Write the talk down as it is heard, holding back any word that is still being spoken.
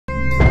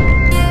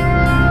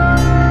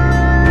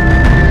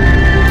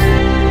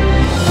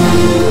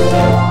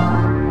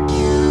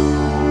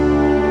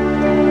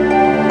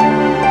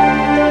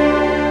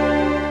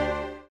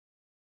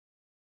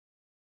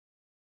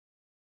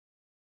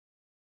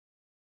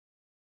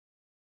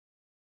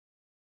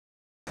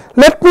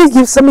Let me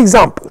give some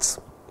examples.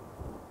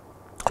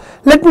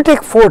 Let me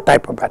take 4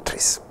 type of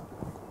batteries.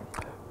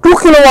 2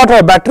 kilowatt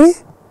hour battery,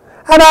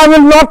 and I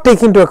will not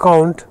take into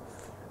account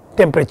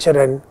temperature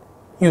and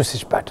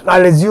usage pattern. I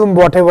will assume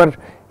whatever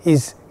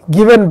is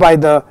given by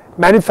the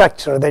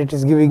manufacturer, that it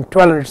is giving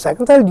 1200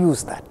 cycles, I will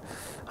use that,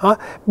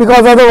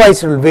 because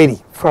otherwise it will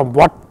vary from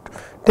what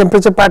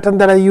temperature pattern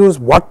that I use,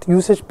 what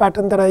usage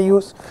pattern that I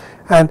use,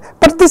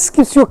 but this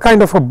gives you a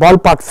kind of a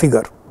ballpark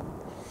figure.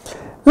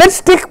 Let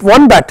us take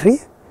one battery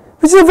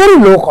which is a very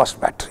low cost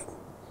battery.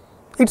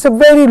 It is a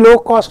very low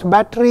cost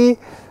battery.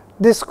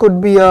 This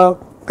could be a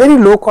very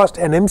low cost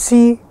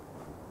NMC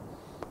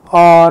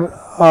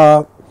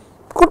or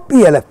could be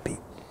LFP.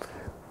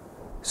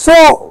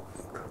 So,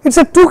 it is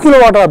a 2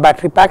 kilowatt hour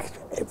battery pack.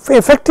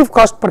 Effective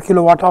cost per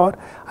kilowatt hour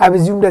I have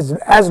assumed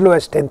as low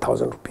as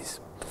 10,000 rupees.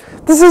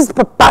 This is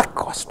the pack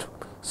cost.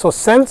 So,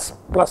 cells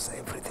plus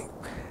everything.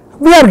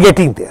 We are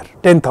getting there,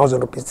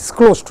 10,000 rupees, it is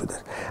close to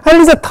that, and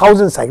it is a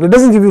 1000 cycle, it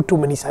does not give you too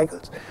many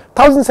cycles.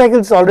 1000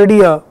 cycles is already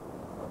a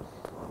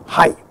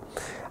high,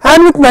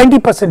 and with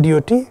 90%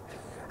 DOT,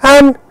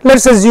 and let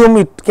us assume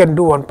it can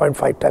do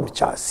 1.5 times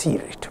charge C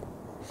rate.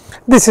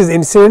 This is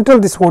incidental,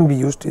 this will not be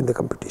used in the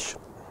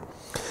computation.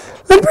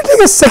 Let me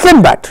take a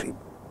second battery.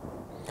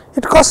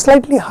 It costs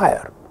slightly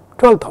higher,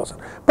 12,000,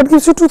 but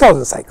gives you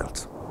 2000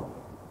 cycles.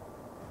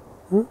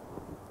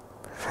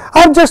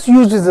 I have just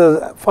used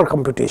it for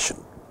computation.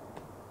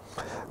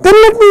 Then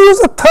let me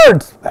use a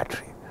third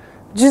battery,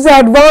 which is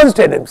an advanced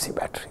NMC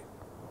battery.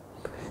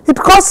 It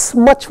costs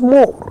much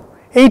more,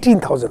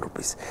 18,000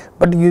 rupees,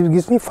 but it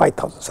gives me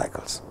 5,000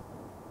 cycles.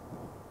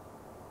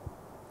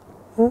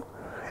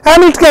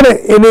 And it can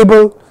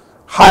enable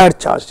higher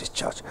charge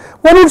discharge.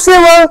 One would say,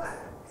 well,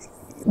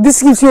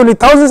 this gives you only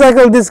 1000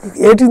 cycles, this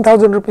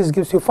 18,000 rupees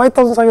gives you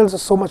 5,000 cycles,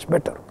 is so much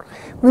better.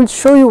 We will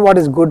show you what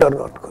is good or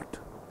not good.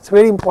 It is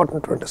very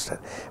important to understand.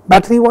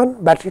 Battery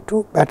 1, battery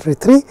 2, battery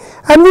 3,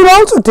 and we will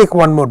also take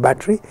one more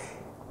battery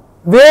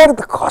where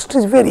the cost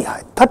is very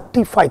high,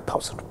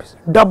 35,000 rupees,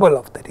 double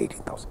of that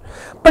 18,000,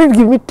 but it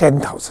gives me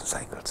 10,000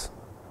 cycles.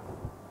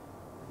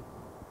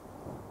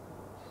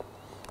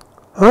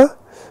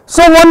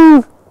 So,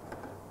 and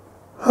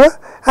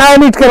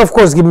it can of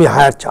course give me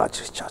higher charge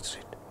discharge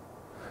rate.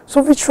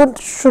 So, which one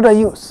should I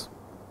use?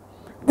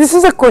 This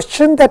is a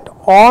question that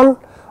all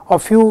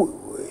of you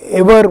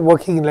ever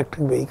working in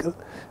electric vehicle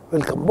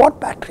will come. What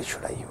battery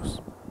should I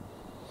use?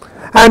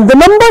 And the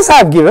numbers I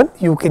have given,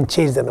 you can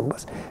change the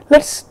numbers.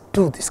 Let us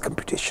do this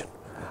computation.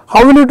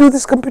 How will you do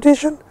this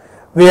computation?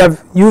 We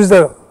have used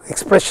the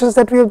expressions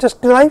that we have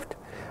just derived,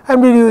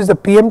 and we will use the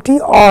PMT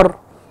or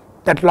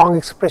that long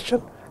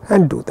expression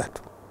and do that.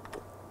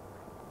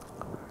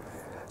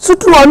 So,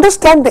 to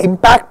understand the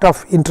impact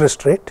of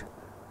interest rate,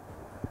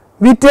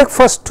 we take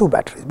first 2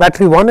 batteries,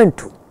 battery 1 and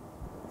 2,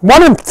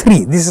 1 and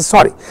 3, this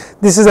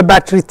is a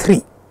battery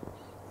 3,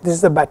 this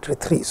is a battery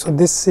 3. So,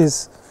 this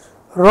is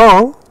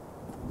wrong,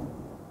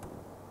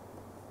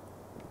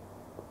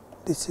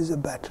 this is a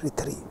battery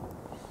 3,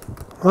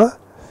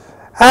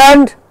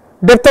 and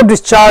depth of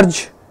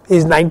discharge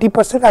is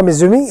 90%, I am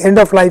assuming end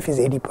of life is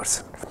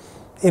 80%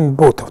 in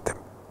both of them.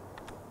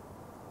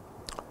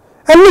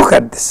 And look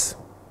at this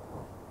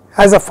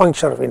as a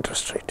function of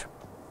interest rate.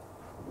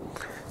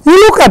 You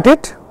look at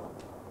it,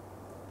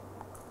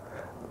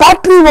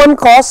 battery 1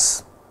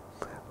 costs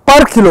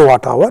per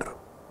kilowatt hour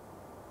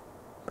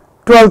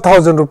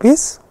 12,000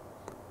 rupees,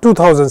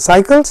 2000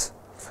 cycles,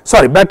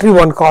 sorry, battery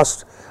 1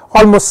 costs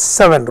almost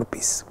 7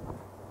 rupees.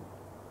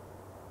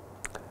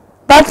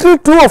 Battery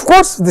 2, of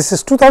course, this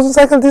is 2000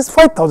 cycles, this is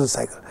 5000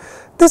 cycles.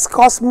 This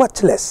costs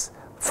much less,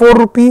 4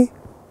 rupee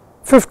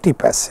 50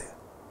 paise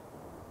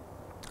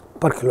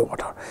per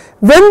kilowatt hour.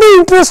 When the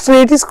interest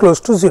rate is close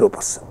to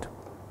 0%,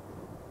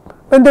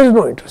 when there is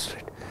no interest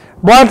rate.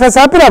 What has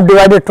happened? I have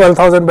divided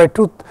 12,000 by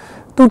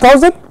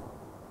 2000 and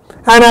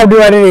I have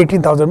divided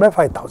 18,000 by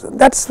 5,000.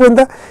 That is when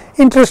the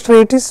interest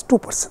rate is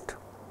 2%.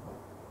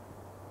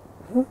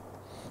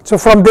 So,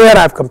 from there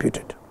I have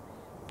computed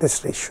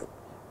this ratio.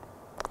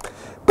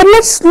 But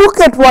let us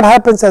look at what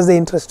happens as the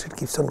interest rate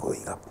keeps on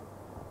going up.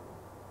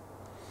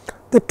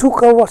 The two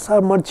curves are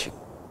merging,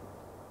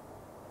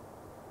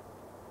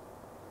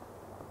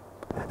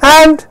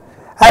 and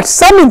at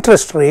some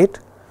interest rate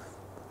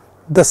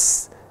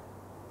this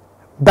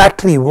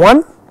battery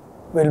 1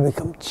 will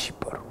become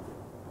cheaper.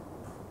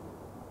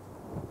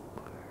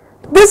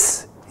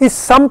 This is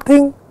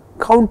something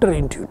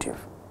counterintuitive.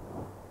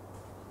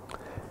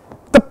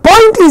 The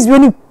point is,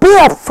 when you pay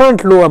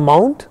upfront low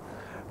amount,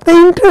 the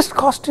interest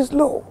cost is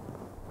low,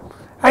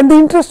 and the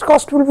interest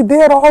cost will be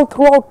there all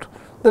throughout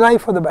the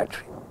life of the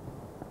battery.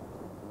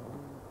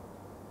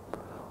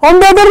 On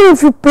the other hand,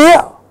 if you pay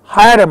a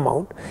higher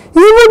amount, even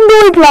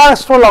though it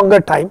lasts for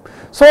longer time,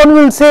 so one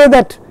will say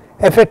that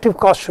effective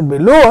cost should be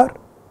lower,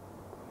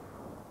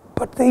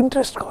 but the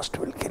interest cost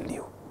will kill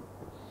you.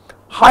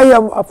 High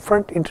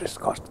upfront interest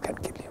cost can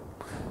kill you.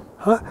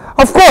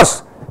 Of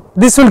course,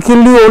 this will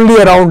kill you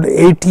only around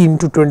 18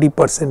 to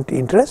 20%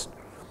 interest.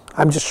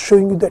 I am just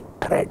showing you the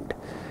trend.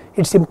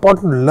 It is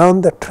important to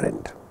learn the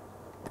trend.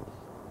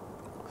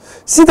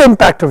 See the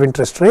impact of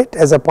interest rate,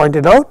 as I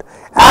pointed out,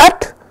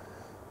 at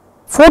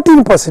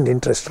 14%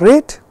 interest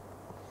rate,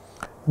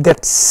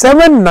 that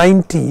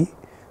 790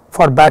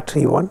 for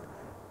battery 1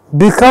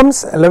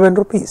 becomes 11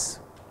 rupees.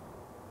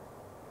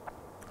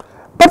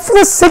 But for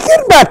the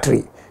second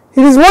battery,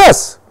 it is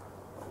worse.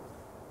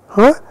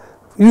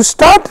 You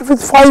start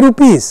with 5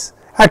 rupees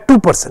at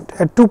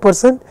 2%. At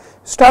 2%,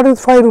 start with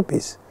 5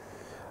 rupees.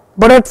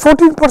 But at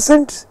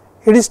 14%,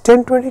 it is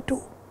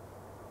 1022.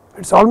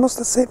 It is almost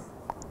the same.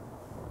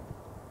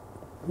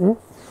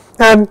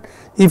 And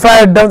if I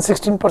had done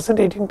 16%,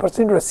 18%,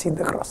 you would have seen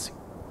the crossing.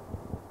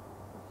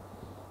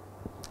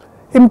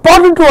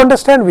 Important to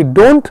understand, we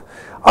do not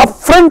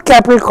upfront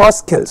capital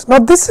cost kills. Now,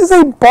 this is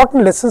an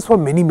important lesson for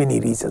many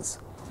reasons.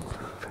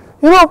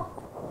 You know,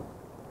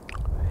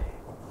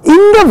 in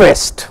the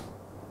West,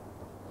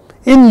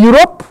 in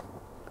Europe,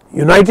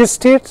 United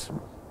States,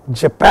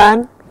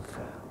 Japan,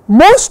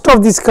 most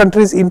of these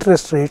countries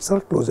interest rates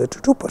are closer to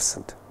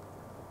 2%.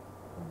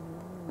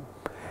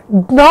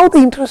 Now, the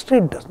interest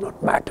rate does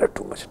not matter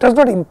too much, it does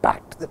not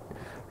impact the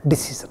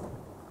decision.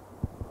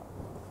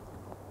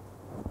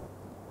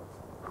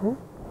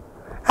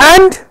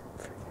 And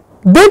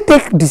they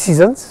take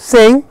decisions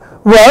saying,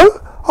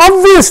 well,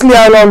 obviously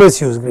I will always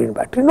use green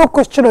battery, no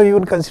question of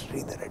even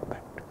considering the red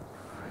battery,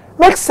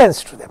 makes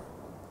sense to them.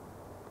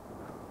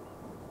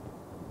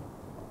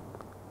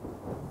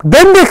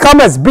 Then they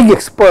come as big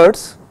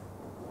experts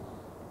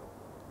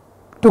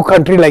to a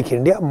country like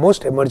India,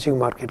 most emerging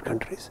market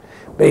countries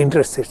where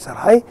interest rates are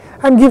high,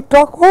 and give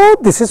talk, oh,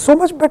 this is so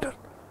much better.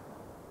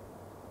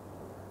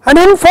 And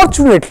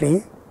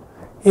unfortunately,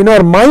 in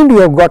our mind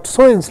we have got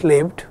so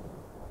enslaved,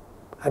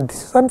 and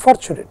this is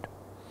unfortunate,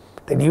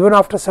 that even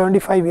after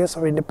 75 years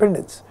of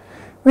independence,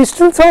 we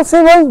still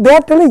say, well, they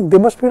are telling, they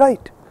must be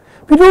right.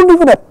 We do not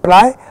even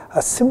apply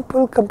a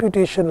simple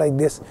computation like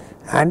this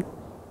and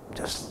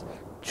just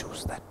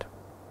choose that.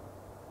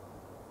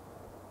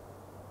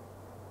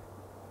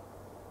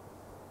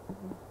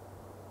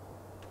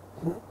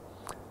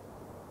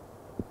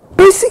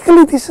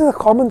 Basically, this is a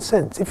common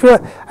sense. If you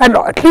are, and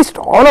at least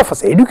all of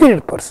us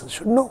educated persons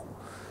should know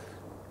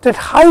that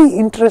high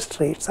interest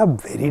rates are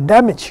very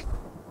damaging,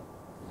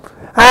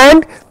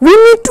 and we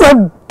need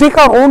to take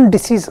our own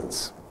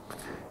decisions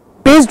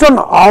based on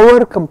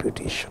our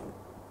computation.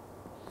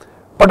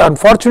 But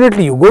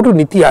unfortunately, you go to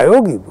Niti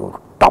Aayog, you go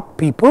to top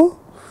people,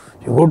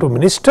 you go to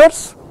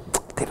ministers,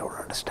 they do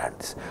not understand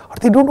this, or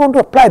they do not want to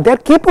apply. They are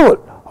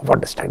capable of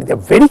understanding, they are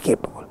very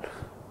capable,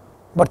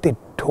 but they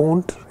do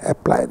not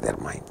apply their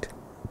mind.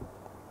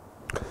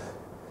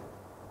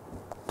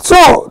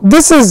 So,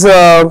 this is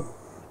the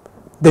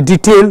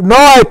detail.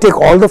 Now, I take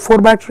all the 4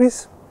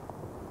 batteries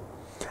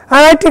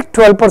and I take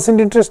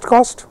 12% interest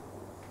cost,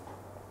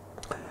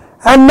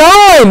 and now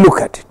I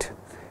look at it,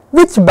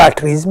 which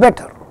battery is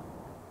better,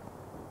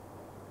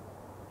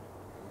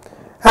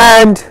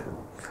 and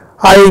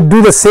I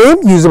do the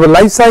same usable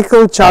life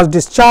cycle, charge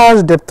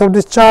discharge, depth of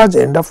discharge,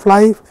 end of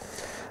life,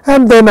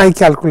 and then I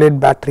calculate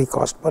battery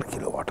cost per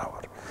kilowatt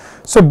hour.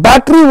 So,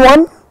 battery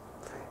 1,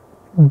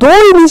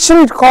 though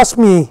initially it cost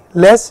me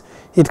less,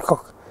 it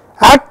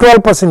at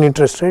 12%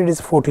 interest rate is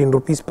 14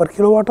 rupees per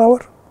kilowatt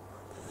hour.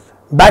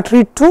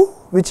 Battery 2,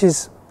 which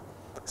is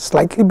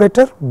slightly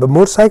better, the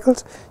more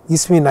cycles,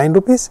 gives me 9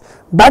 rupees.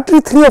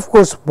 Battery 3 of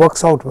course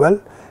works out well.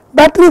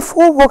 Battery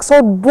 4 works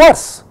out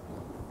worse,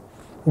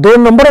 though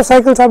number of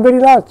cycles are very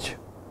large.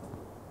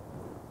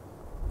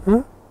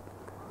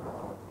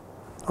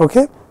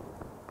 Okay.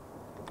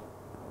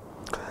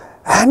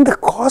 And the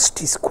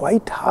cost is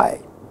quite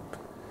high.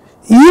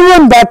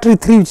 Even battery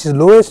 3, which is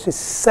lowest, is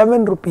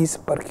 7 rupees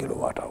per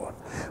kilowatt hour.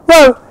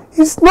 Well, it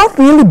is not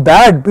really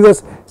bad,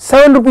 because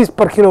 7 rupees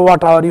per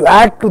kilowatt hour, you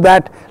add to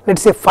that, let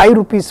us say 5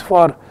 rupees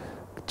for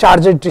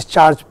charge and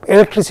discharge,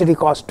 electricity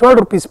cost 12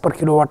 rupees per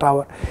kilowatt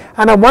hour,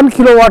 and a 1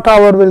 kilowatt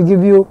hour will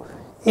give you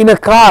in a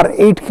car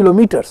 8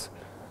 kilometers.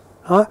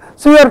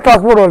 So, we are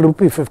talking about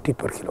rupee 50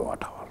 per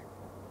kilowatt hour,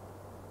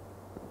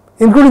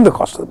 including the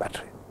cost of the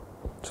battery.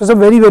 So, it is a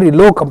very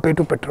low compared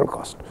to petrol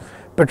cost.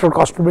 Petrol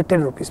cost will be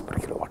 10 rupees per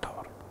kilowatt hour.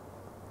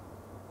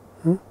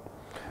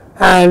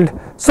 And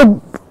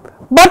so,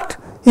 but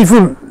if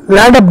you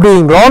land up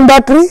doing wrong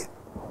battery,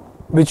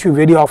 which we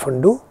very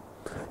often do,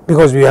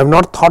 because we have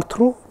not thought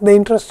through the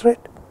interest rate,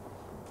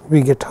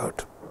 we get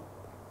hurt.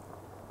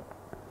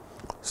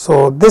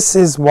 So, this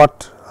is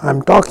what I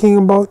am talking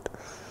about.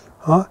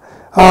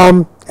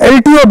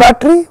 LTO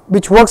battery,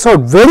 which works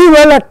out very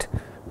well at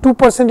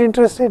 2%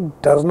 interest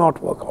rate, does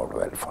not work out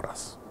well for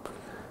us.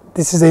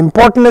 This is an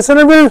important lesson,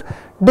 and we will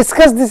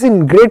discuss this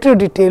in greater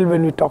detail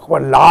when we talk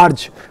about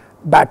large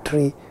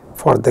battery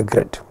for the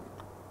grid.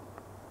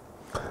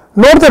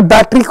 Note that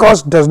battery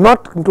cost does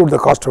not include the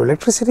cost of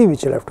electricity,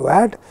 which you will have to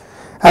add.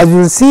 As you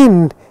will see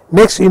in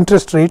next,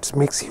 interest rates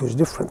makes huge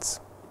difference.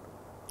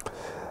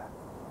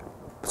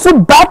 So,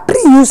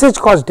 battery usage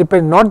cost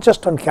depends not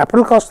just on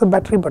capital cost of the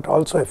battery, but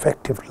also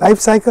effective life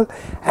cycle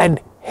and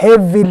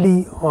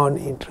heavily on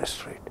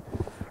interest rate.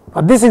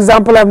 Now, this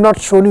example I have not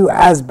shown you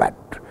as bad.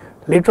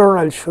 Later on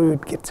I will show you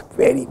it gets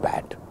very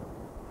bad.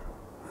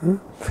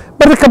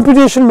 but the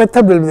computation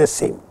method will be the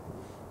same.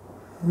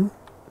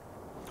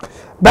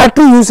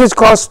 Battery usage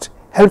cost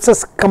helps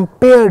us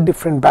compare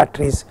different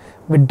batteries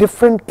with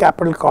different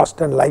capital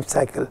cost and life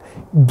cycle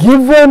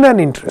given an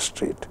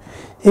interest rate.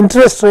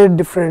 Interest rate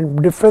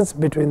difference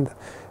between the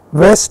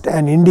West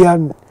and India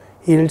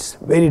yields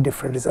very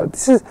different result.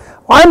 This is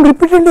I am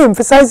repeatedly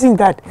emphasizing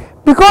that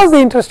because the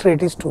interest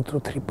rate is 2 to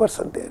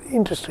 3%, their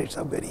interest rates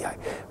are very high.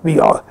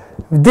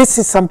 This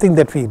is something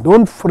that we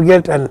don't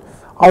forget, and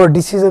our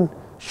decision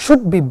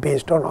should be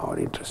based on our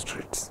interest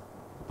rates.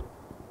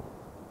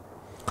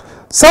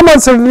 Some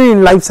uncertainty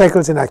in life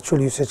cycles in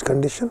actual usage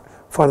condition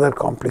further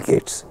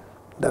complicates.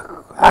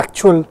 The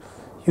actual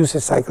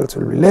usage cycles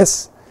will be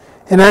less.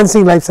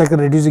 Enhancing life cycle,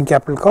 reducing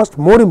capital cost,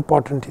 more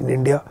important in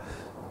India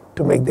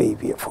to make the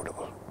EV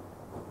affordable.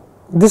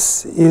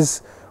 This is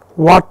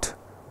what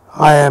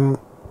I am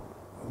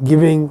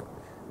giving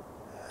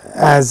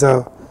as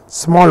a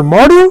small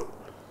module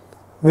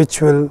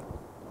which will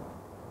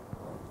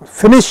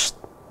finish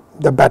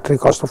the battery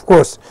cost. Of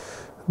course,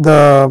 we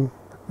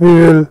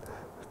will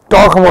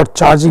talk about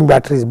charging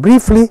batteries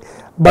briefly,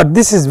 but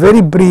this is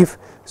very brief.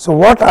 So,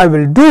 what I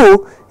will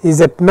do is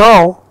that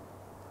now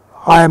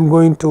I am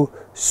going to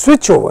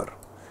switch over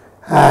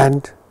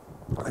and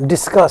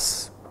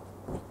discuss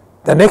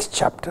the next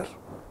chapter,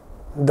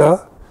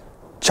 the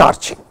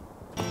charging.